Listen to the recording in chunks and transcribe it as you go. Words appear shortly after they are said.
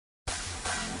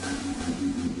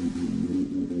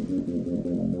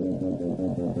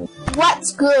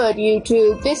What's good,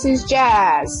 YouTube? This is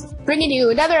Jazz, bringing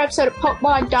you another episode of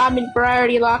Pokemon Diamond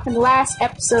VarietyLocke. In the last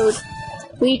episode,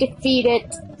 we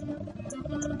defeated...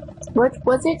 what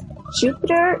was it?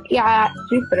 Jupiter? Yeah,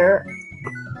 Jupiter.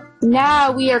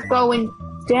 Now we are going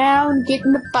down,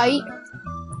 getting the bite.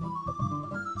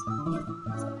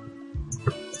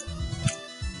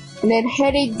 And then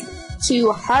heading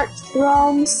to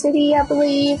Heartthrone City, I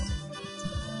believe.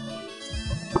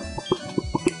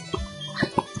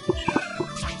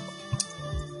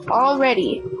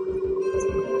 Already.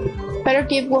 Better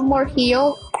give one more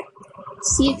heal.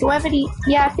 See, do I have any?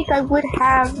 Yeah, I think I would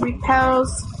have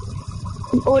repels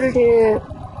in order to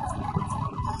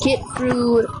get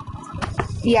through.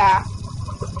 Yeah.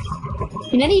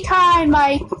 And anytime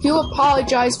I do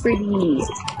apologize for the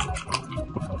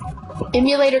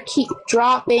emulator keep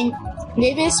dropping.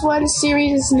 Maybe this one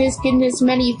series isn't getting as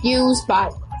many views,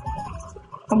 but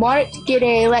I want it to get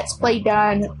a Let's Play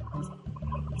done.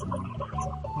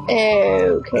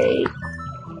 Okay.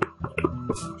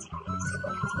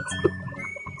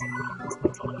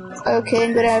 Okay,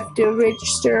 I'm gonna have to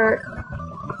register.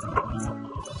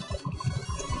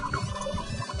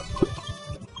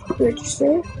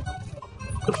 Register.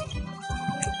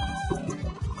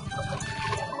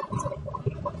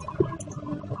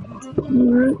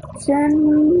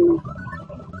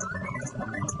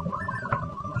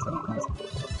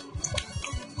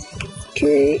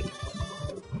 Okay.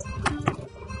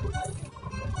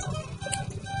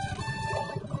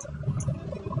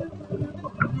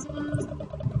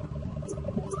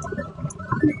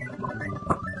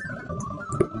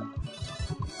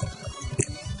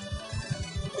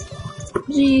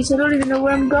 Jeez, I don't even know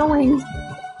where I'm going.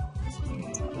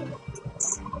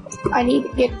 I need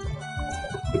to get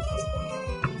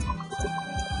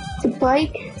the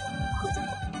bike.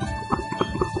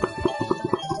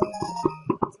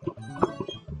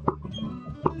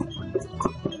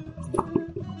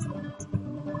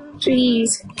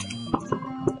 Jeez.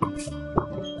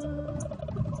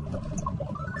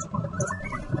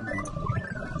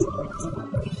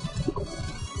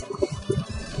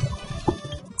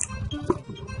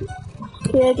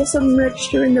 Okay, I guess I'm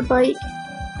registering the bike.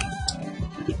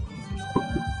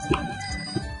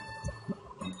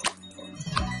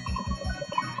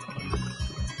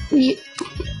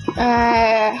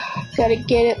 Gotta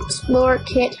get Explorer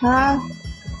Kit, huh?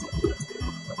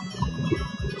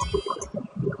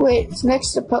 Wait, it's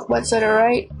next to Pokemon Center,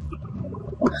 right?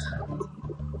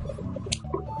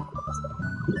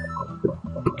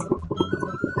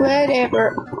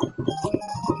 Whatever.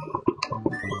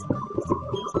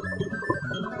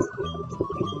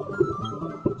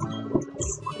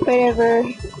 Whatever.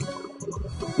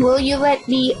 Will you let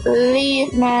me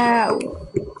leave now,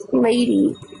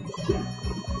 lady?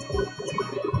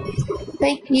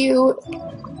 Thank you.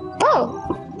 Oh!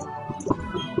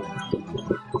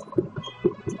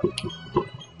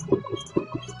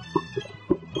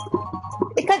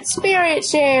 I got Spirit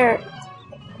Share!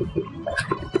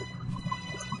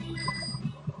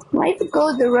 Might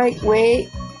go the right way.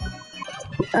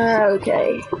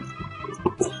 Okay.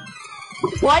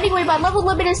 Well, anyway, my level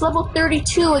limit is level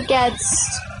 32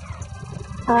 against...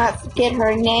 forget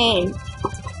her name.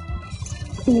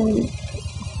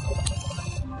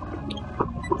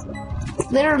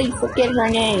 Literally forget her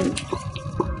name.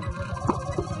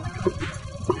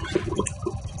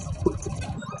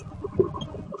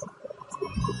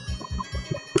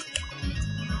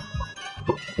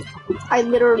 I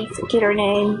literally forget her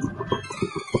name.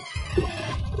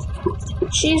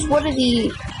 She's one of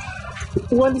the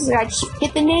ones that I just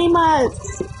forget the name of.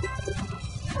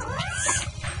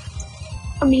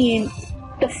 I mean,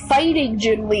 the fighting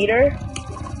gym leader.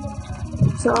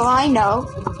 So I know.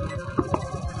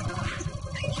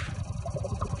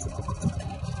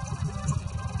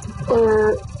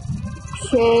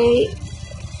 Okay.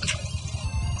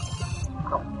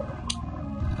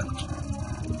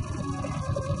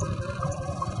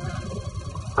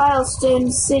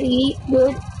 Milestone City,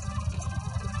 good.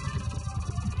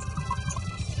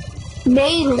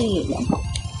 Maylene.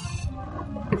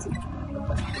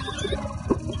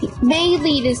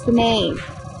 Maylene is the name.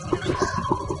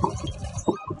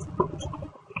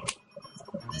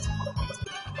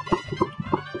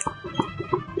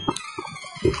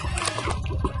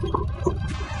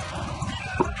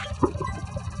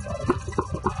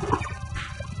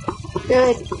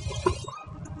 Good.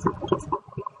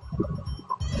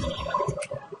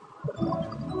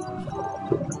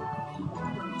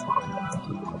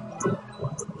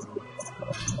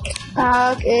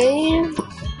 Okay.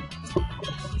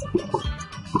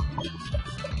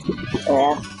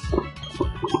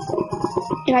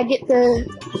 Can I get the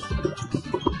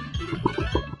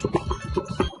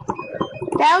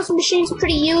Thousand Machine's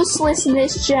pretty useless in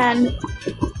this gen.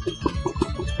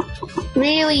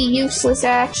 Really useless,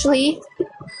 actually.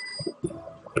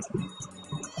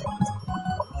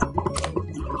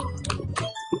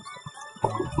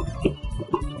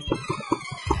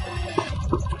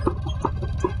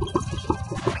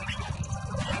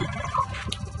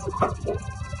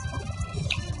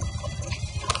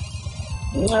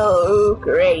 Oh,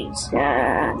 great.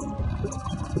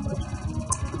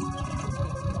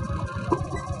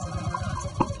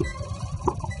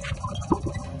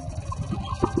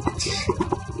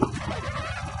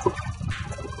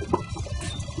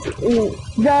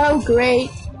 No, great.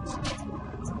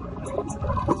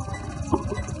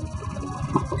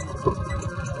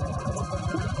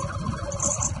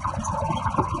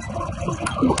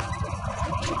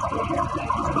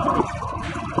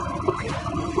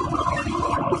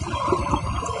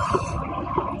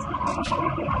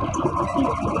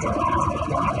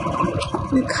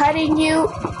 I'm cutting you,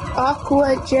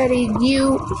 aqua jetting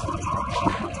you.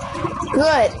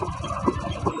 Good.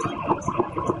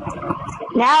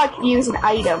 Now I can use an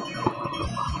item.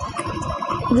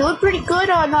 You look pretty good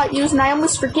on not using. I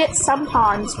almost forget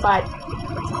sometimes, but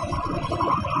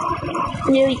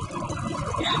really.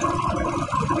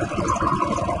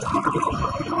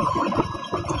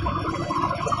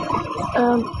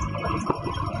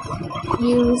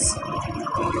 Use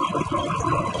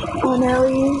on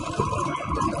Ellie.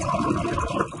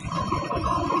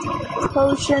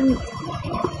 Potion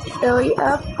Ellie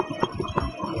up.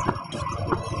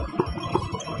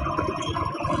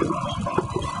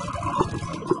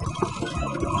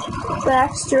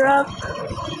 Baxter up.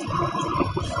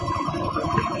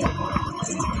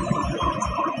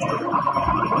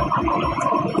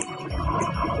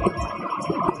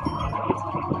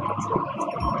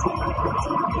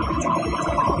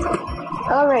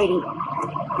 Alrighty.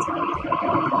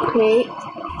 Okay.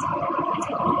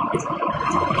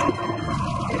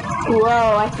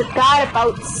 Whoa, I forgot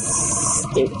about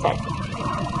stupid.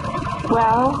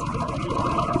 Well.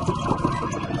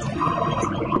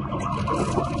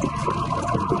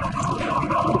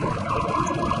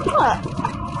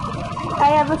 I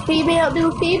have a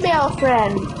new female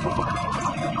friend,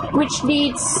 which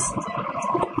needs,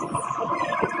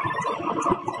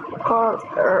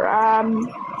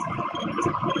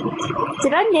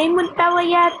 did I name one Bella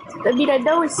yet? I mean, I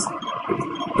know it's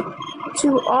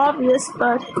too obvious,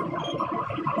 but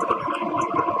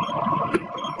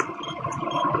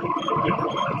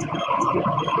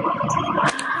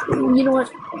you know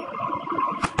what?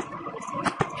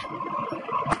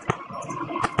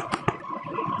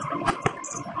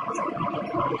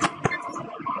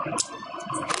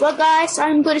 Well, guys,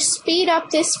 I'm going to speed up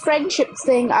this friendship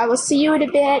thing. I will see you in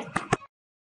a bit.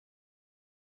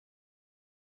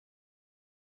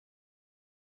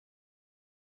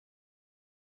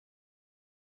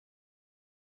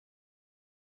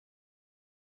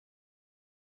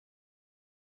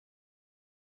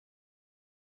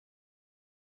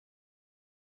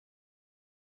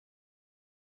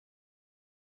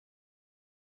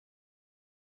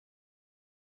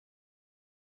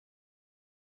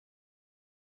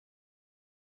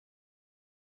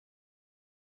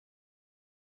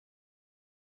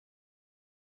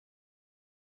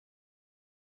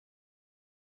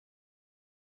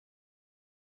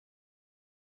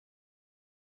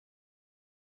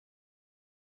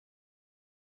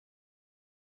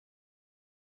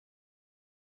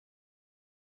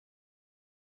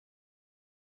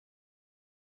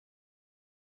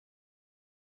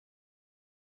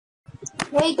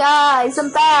 Hey guys, I'm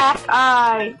back.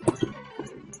 I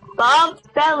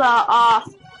bumped Bella off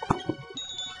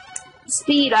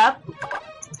speed up,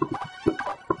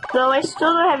 so I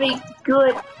still don't have a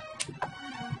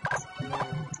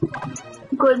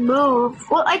good move.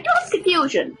 Well, I do have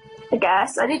confusion, I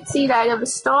guess. I didn't see that. I have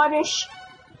Astonish,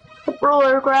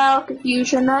 Roller Growl,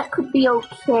 Confusion. That could be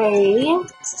okay.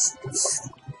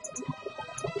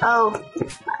 Oh,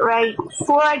 right.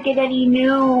 Before I get any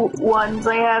new ones,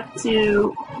 I have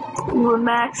to do a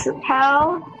max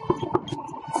repel.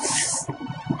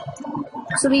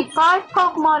 So the 5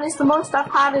 Pokemon is the most I've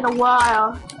had in a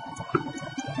while.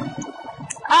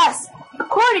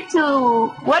 According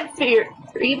to One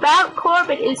Theory, Mount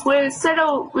Corbin is where the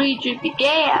Sinnoh region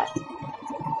began.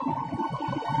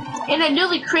 In a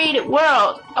newly created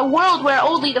world, a world where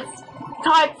only the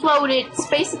time floated,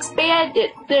 space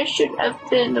expanded, there should have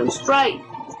been no strife.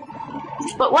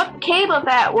 But what became of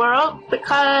that world?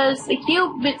 Because the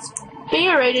human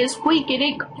spirit is weak and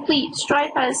incomplete,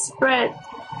 strife has spread.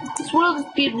 This world is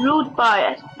being ruled by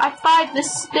it. I find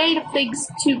this state of things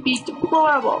to be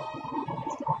deplorable.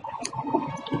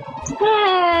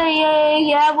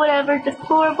 Yeah, whatever.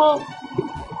 Deplorable,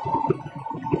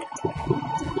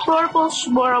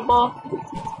 schmorable.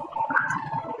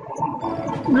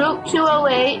 Route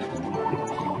 208.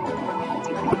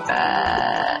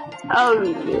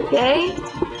 Okay.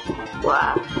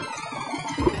 Wow.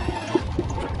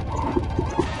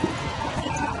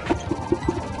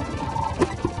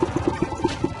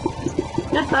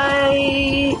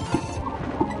 Goodbye.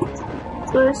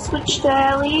 Go switch to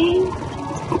alley.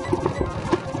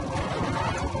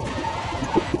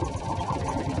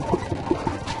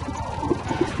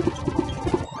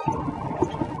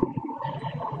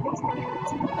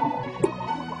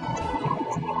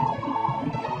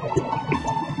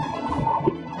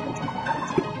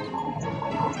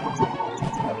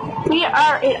 We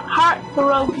are at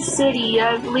Heartthrob City,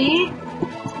 I believe.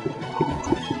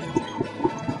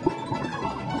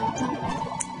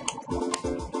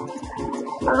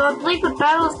 Although I believe the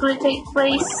battle is going to take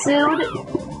place soon.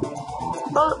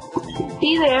 Oh,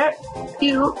 be there.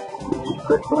 You.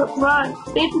 Run.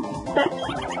 Baby.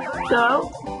 Go.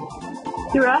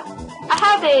 You're up. I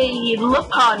have a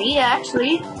Lapani,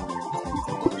 actually.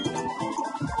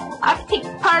 I've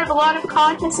taken part of a lot of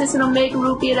contests in Omega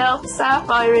Ruby and Alpha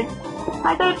Sapphire, and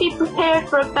I gotta be prepared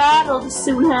for a battle to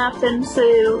soon happen,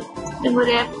 so I'm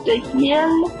gonna have to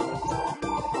heal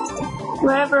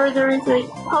wherever there is a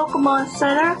Pokemon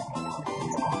Center.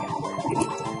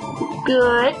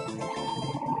 Good.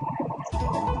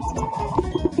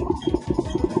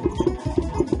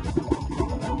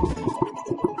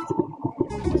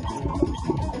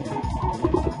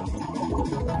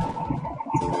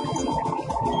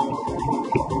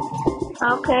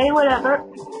 Okay, whatever.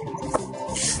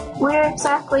 Where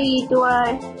exactly do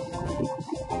I...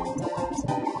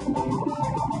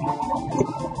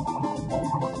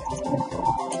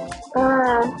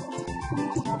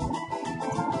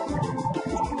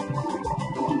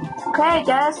 Okay, I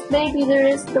guess maybe there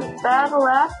is the battle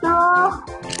after all?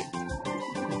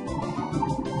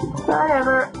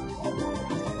 Whatever.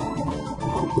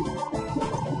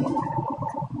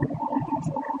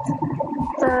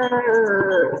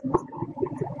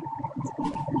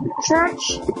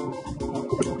 Church.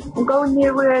 I'm going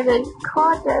near where the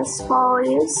contest hall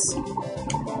is.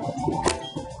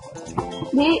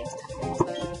 Be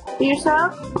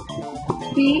yourself.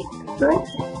 Be good.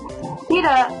 Be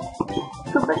that.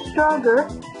 A bit stronger.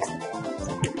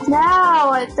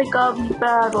 Now I think I'll be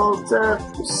battled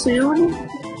soon.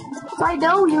 I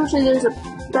know usually there's a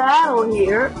battle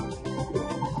here.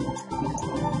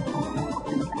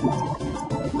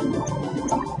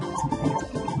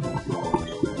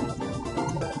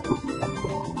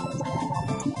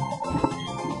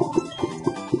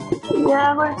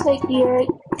 Yeah, I'm gonna take the egg.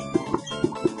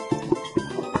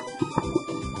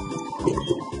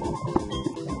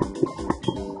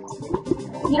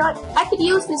 You know what? I could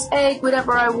use this egg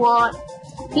whenever I want.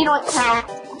 You know what, Cal?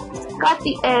 Got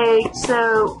the egg,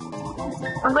 so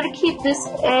I'm gonna keep this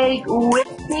egg with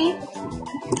me.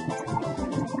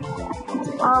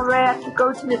 Alright, I have to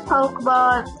go to the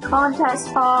Pokemon contest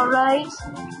hall, right?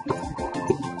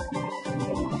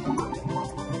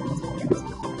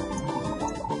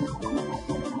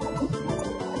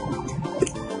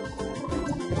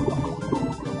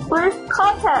 Where's the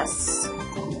contests?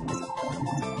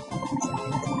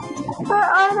 Where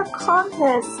are the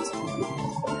contests?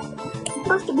 I'm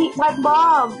supposed to meet my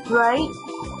mom, right?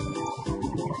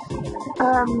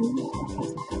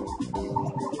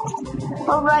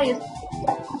 Alright.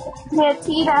 Yeah,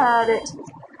 Tina had it.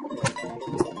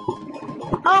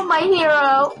 Oh, my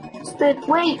hero! But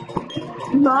wait.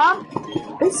 Mom?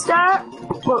 Star?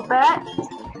 What, that?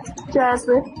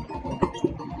 Jasmine.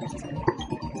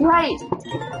 Right.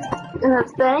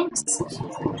 Thanks.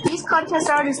 These contests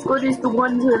aren't as good as the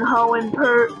ones in Hoenn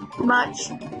per much.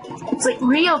 It's like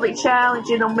really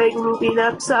challenging Omega Ruby and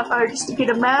Alpha Sapphire just to get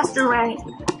a master rank.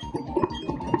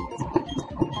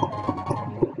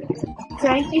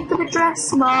 Thank you for the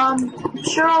dress, Mom. I'm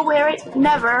sure I'll wear it.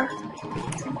 Never.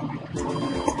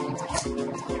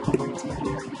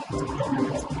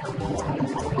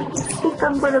 I think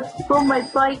I'm gonna pull my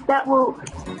bike. That will...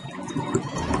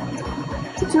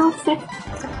 250.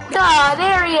 Ah,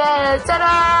 there he is!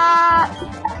 Ta-da!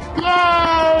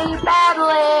 Yay!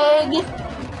 Battling!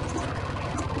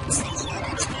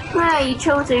 Ah, you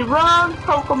chose a wrong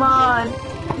Pokemon.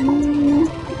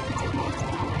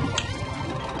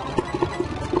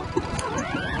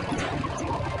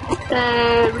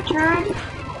 Return.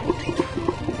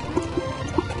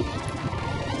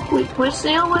 We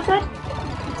Whistle with it?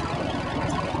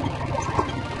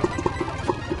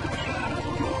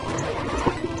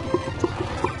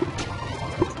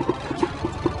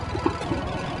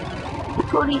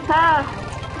 holy cow.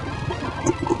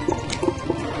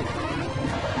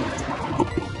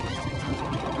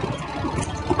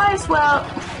 Might as well.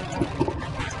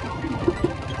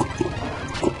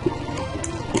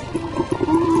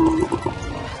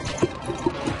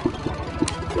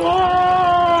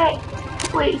 Yay!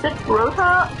 Wait, is that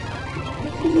Grota?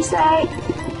 Did you say?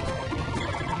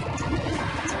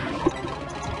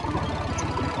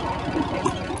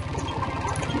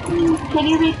 Can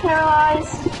you be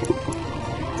paralyzed?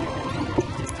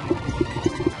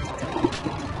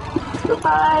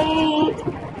 Goodbye!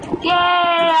 Yay!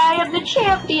 I am the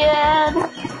champion!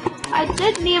 I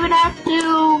didn't even have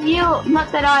to heal.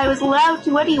 Not that I was allowed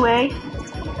to anyway.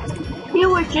 You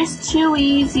were just too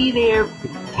easy there,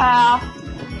 pal.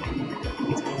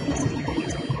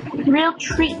 Real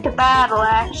treat to battle,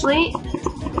 actually.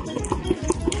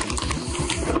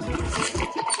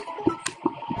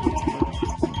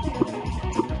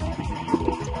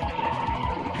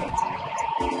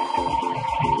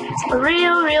 A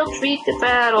real treat to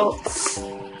battle.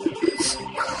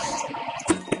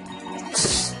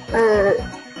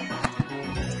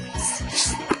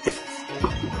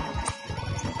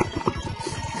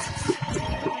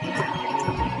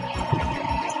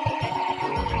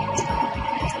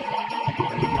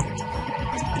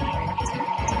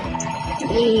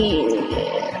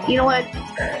 You know what?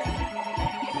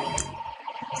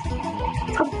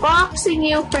 I'm boxing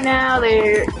you for now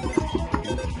there.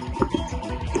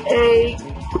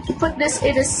 Put this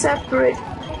in a separate.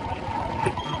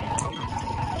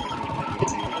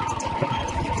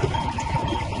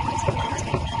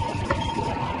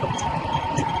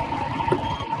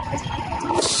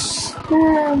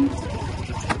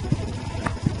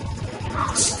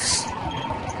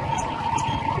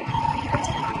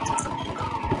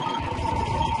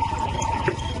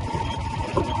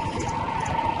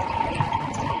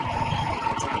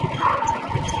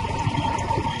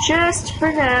 Just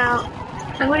for now,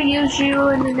 I'm going to use you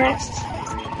in the next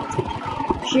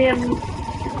gym.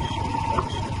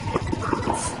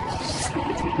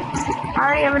 I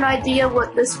already have an idea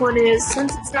what this one is.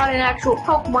 Since it's not an actual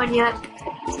Pokemon yet,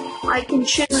 I can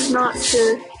choose not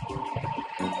to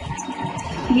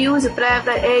use it, but I have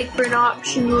that egg for an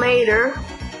option later.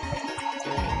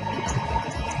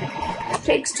 It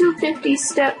takes 250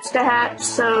 steps to hatch,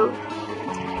 so...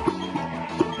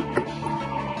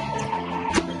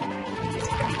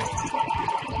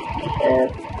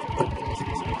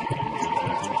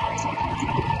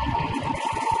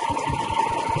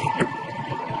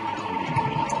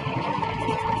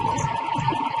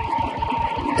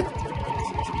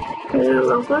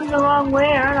 Ooh, I'm going the wrong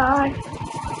way, aren't I?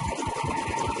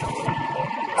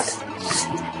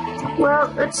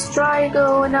 Well, let's try to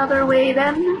go another way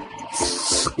then.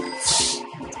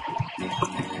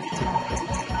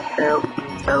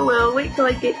 Oh well, wait till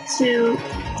I get to...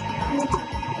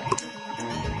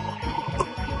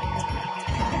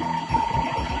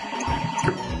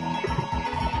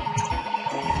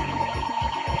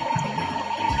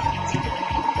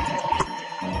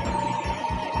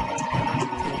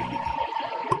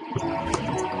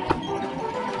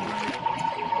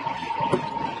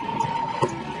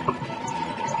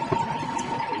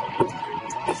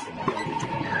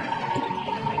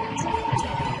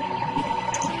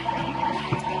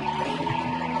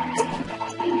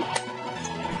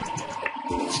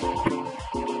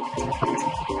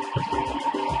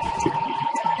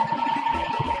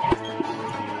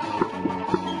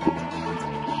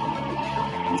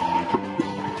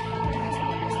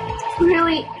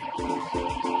 Really?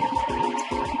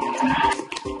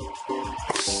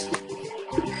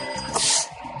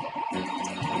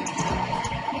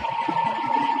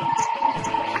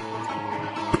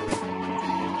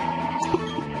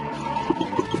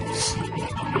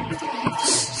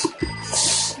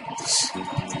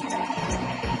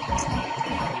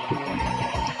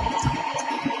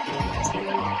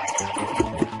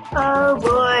 Oh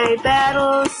boy,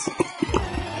 battles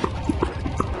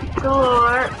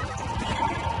galore.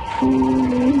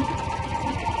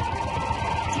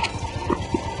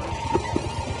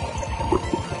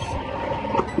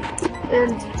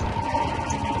 And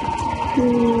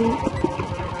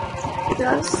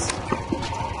yes.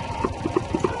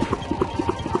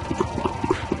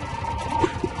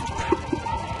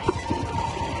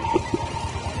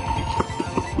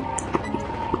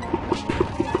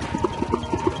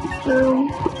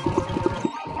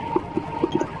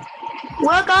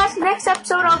 Well, guys, next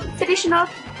episode I'll be finishing up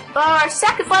our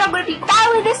second fight. I'm going to be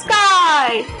battling this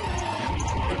guy.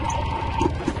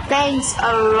 Thanks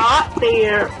a lot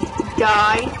there,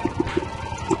 guy.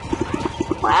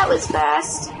 Well, that was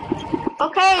fast.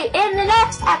 Okay, in the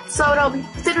next episode, I'll be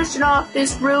finishing off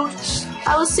this route.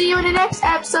 I will see you in the next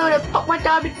episode of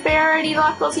Diamond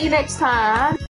VarietyLocke. I'll see you next time.